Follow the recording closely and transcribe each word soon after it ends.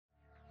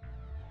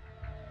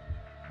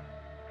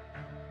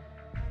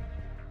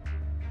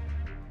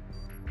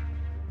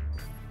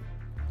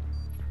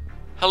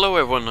Hello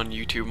everyone on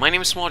YouTube, my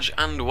name is Smodge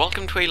and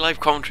welcome to a live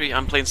commentary.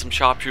 I'm playing some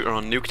Sharpshooter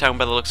on Nuketown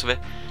by the looks of it.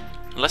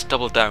 And let's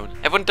double down.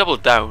 Everyone double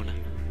down.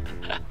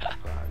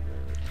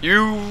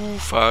 You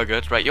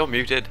faggot. Right, you're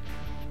muted.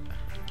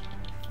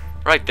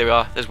 Right, there we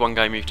are. There's one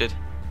guy muted.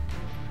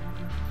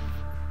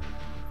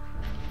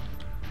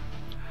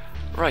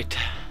 Right,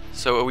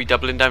 so are we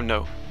doubling down?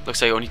 No.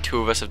 Looks like only two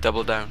of us have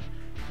doubled down.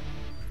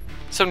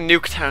 So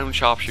Nuketown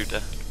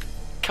Sharpshooter.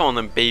 Come on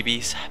then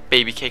babies.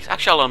 Baby cakes.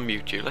 Actually I'll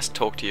unmute you. Let's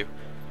talk to you.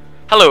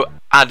 Hello,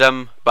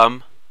 Adam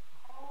Bum.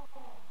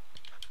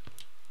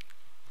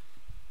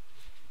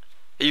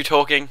 Are you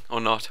talking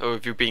or not? Or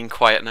have you been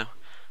quiet now?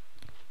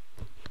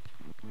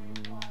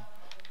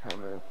 Can't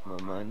make my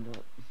mind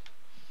up.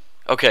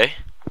 Okay.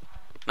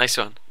 Nice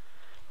one.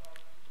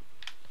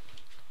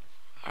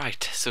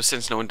 Alright, so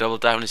since no one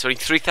doubled down, it's only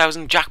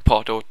 3,000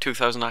 jackpot or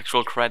 2,000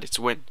 actual credits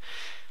win.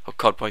 Or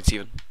COD points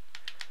even.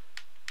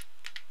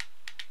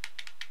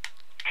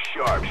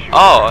 Sharpshooter.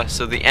 Oh,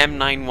 so the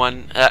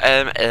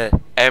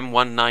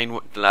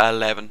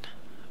M1911.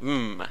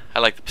 I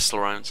like the pistol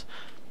rounds.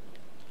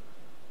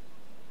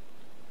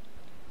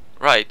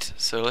 Right,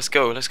 so let's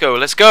go.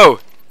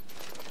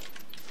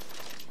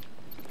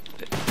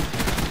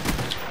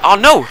 Oh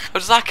no! How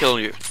does that kill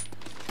you?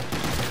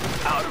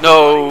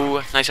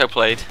 No! Nice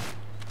outplayed.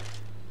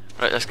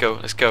 Right, let's go.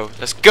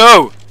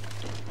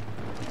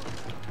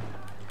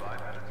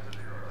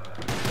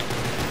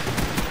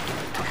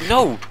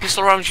 No!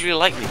 Pistol rounds really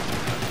like me.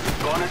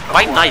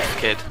 Right knife,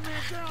 kid.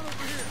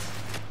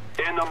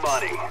 In the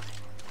money.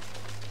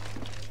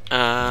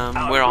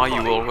 Where are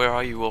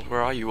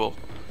you all?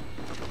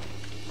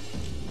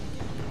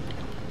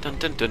 Dun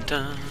dun dun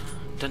dun.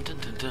 Dun dun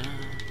dun dun.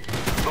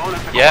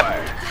 Yep.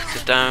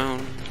 Sit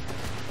down.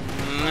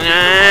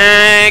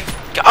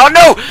 Oh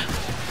no!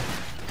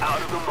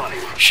 Out of the money.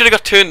 Should have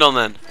got turned on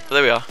then. But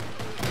there we are.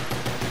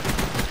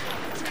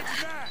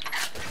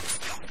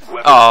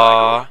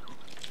 Aww.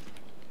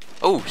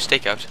 Oh,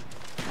 stakeout.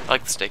 I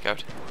like the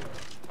stakeout.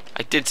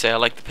 I did say I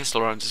like the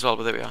pistol rounds as well,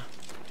 but there we are.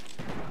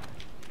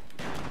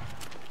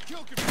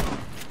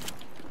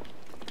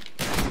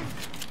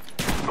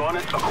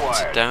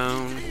 Sit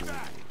down.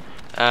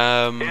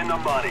 In the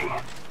money.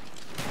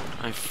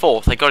 I'm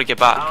fourth. I gotta get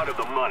back. Out of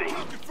the money.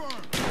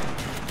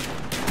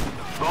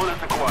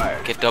 Bonus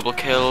acquired. Get double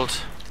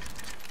killed.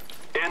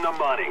 In the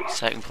money.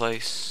 Second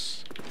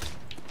place.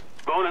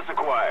 Bonus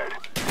acquired.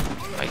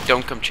 Right,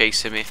 don't come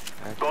chasing me.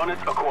 Bonus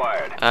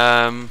acquired.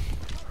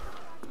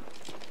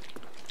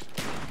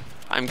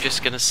 I'm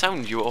just gonna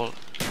sound you all.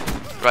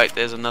 Right,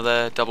 there's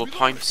another double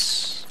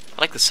points.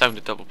 I like the sound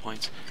of double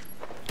points.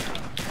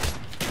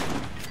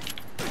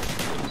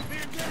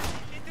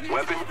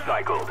 Weapon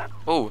cycled.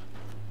 Oh.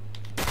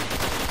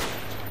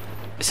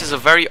 This is a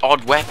very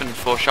odd weapon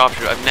for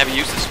Sharpshooter. I've never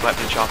used this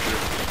weapon in Sharpshooter.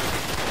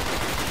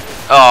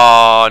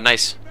 Oh,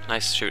 nice.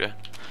 Nice shooter.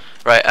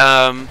 Right,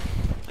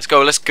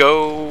 let's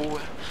go.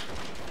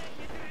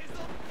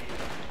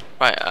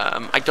 Right,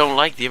 I don't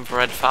like the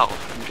infrared foul.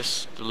 I'm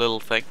just a little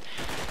thing.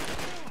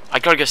 I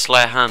gotta get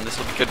Slayer Hand. This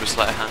will be good with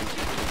Slayer Hand.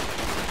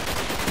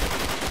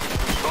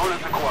 Bonus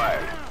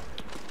acquired.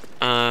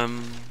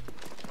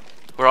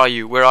 Where are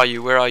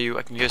you?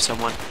 I can hear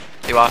someone.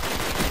 There you are.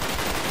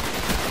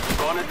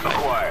 Bonus Right,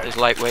 acquired. there's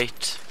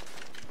lightweight.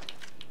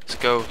 Let's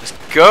go.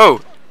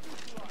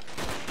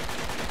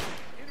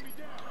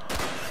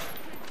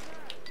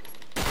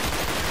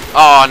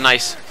 Oh,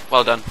 nice.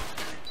 Well done.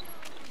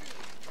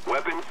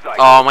 Weapon cycled.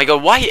 Oh my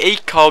god, why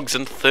 8 cogs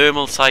and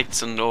thermal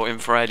sights and or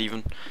infrared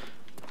even?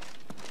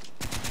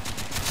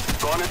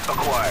 Bonus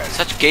acquired.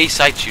 Such gay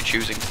sights you're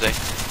choosing today.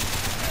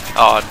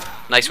 Oh,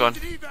 nice one.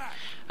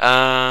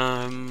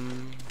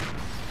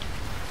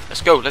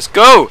 Let's go.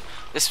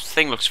 This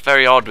thing looks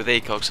very odd with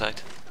ACOG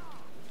sight.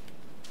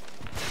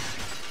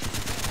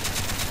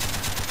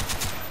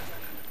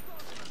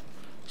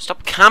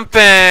 Stop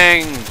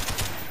camping!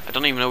 I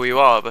don't even know where you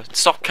are, but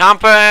stop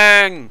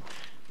camping!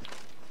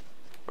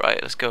 Right,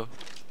 let's go.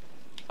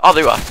 Oh,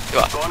 there you are.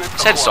 I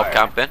said stop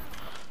camping.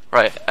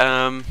 Right,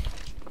 oh,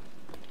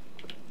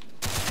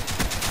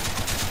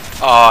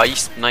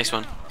 nice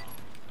one.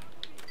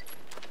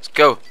 Let's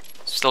go.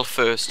 Still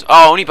first.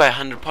 Oh, only by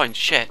 100 points.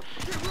 Shit.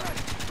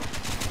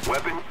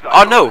 Weapon cycled.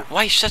 Oh no!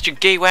 Why such a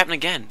gay weapon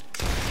again?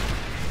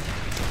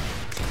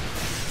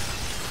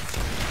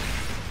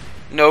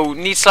 No,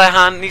 need Slayer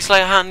Hand. Bonus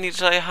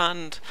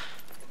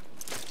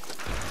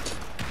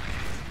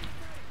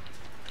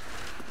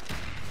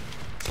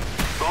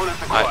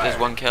acquired. Alright, there's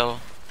one kill.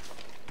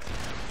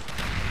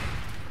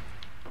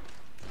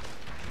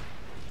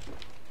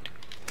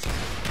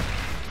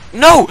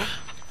 No!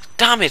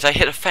 Damn it, I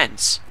hit a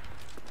fence.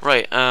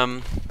 Right,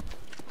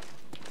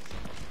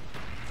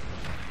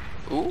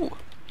 ooh,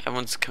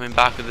 everyone's coming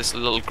back with this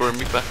little Grim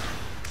Reaper.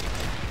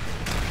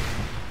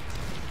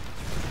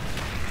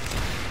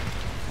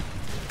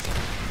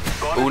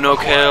 Ooh, no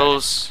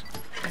kills.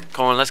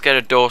 Come on, let's get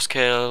a Dorse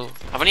kill.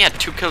 I've only had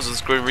 2 kills with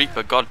this Grim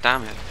Reaper, god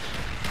damn it.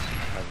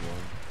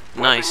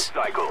 Nice.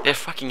 They're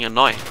fucking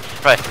annoying.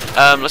 Right,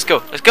 let's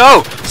go.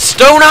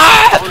 Stoner!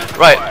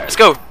 Right, let's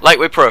go.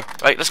 Lightweight Pro.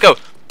 Right, let's go.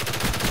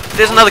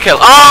 There's another kill.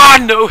 Ah,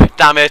 no!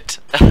 Damn it!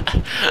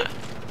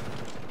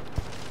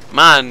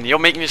 Man, you're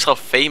making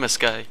yourself famous,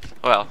 guy.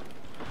 Well,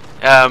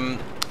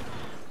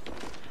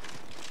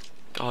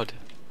 God.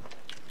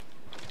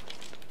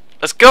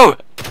 Let's go!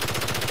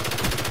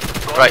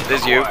 Right,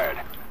 there's you.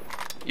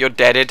 You're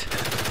deaded.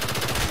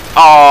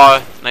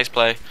 Oh, nice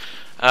play.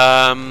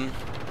 Oh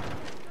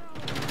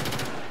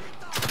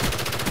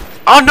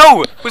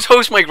no! Was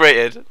host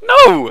migrated?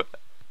 No!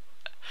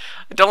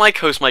 I don't like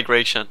host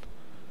migration.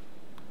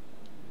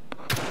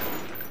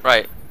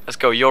 Right, let's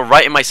go. You're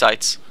right in my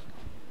sights.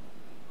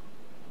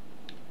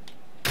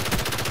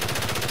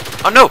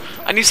 Oh no!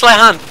 I need sleight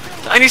hand!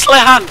 I need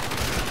sleight hand!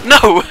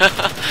 No!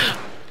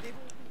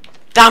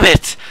 Damn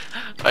it!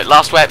 Right,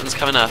 last weapon's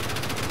coming up.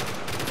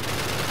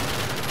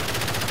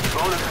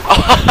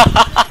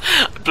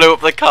 Blew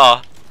up the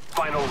car.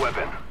 Final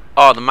weapon.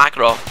 Oh, the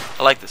macro.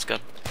 I like this gun.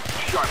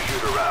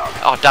 Sharpshooter round.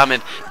 Oh, damn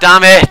it.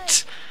 Damn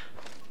it!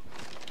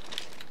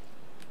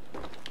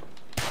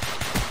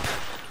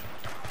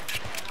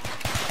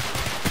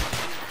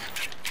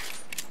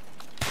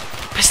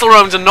 Pistol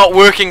rounds are not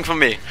working for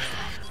me.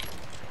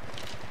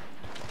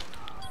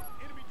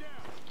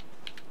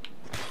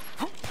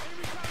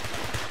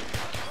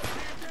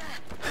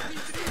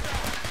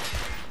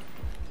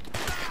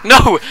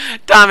 No!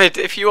 Damn it!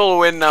 If you all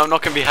win now, I'm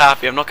not gonna be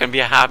happy. I'm not gonna be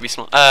a happy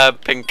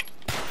pink.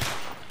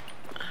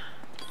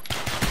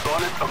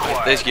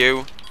 Right, there's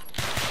you.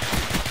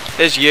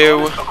 There's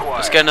you.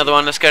 Let's get another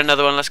one. Let's get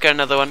another one. Let's get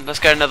another one. Let's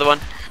get another one.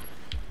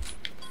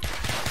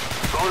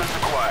 Bonus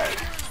acquired.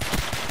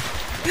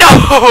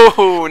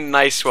 No!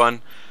 Nice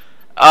one.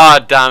 Ah,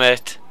 oh, damn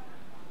it.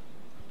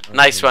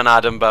 Nice one,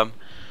 Adam Bum.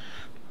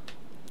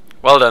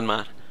 Well done,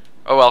 man.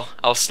 Oh well,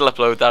 I'll still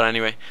upload that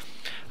anyway.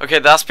 Okay,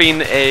 that's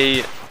been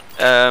a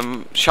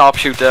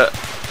Sharpshooter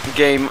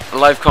game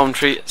live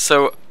commentary.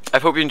 So I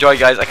hope you enjoy,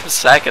 guys. I came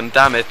second,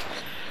 damn it.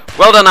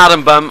 Well done,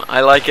 Adam Bum.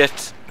 I like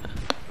it.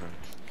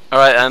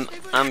 Alright,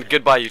 and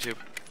goodbye, YouTube.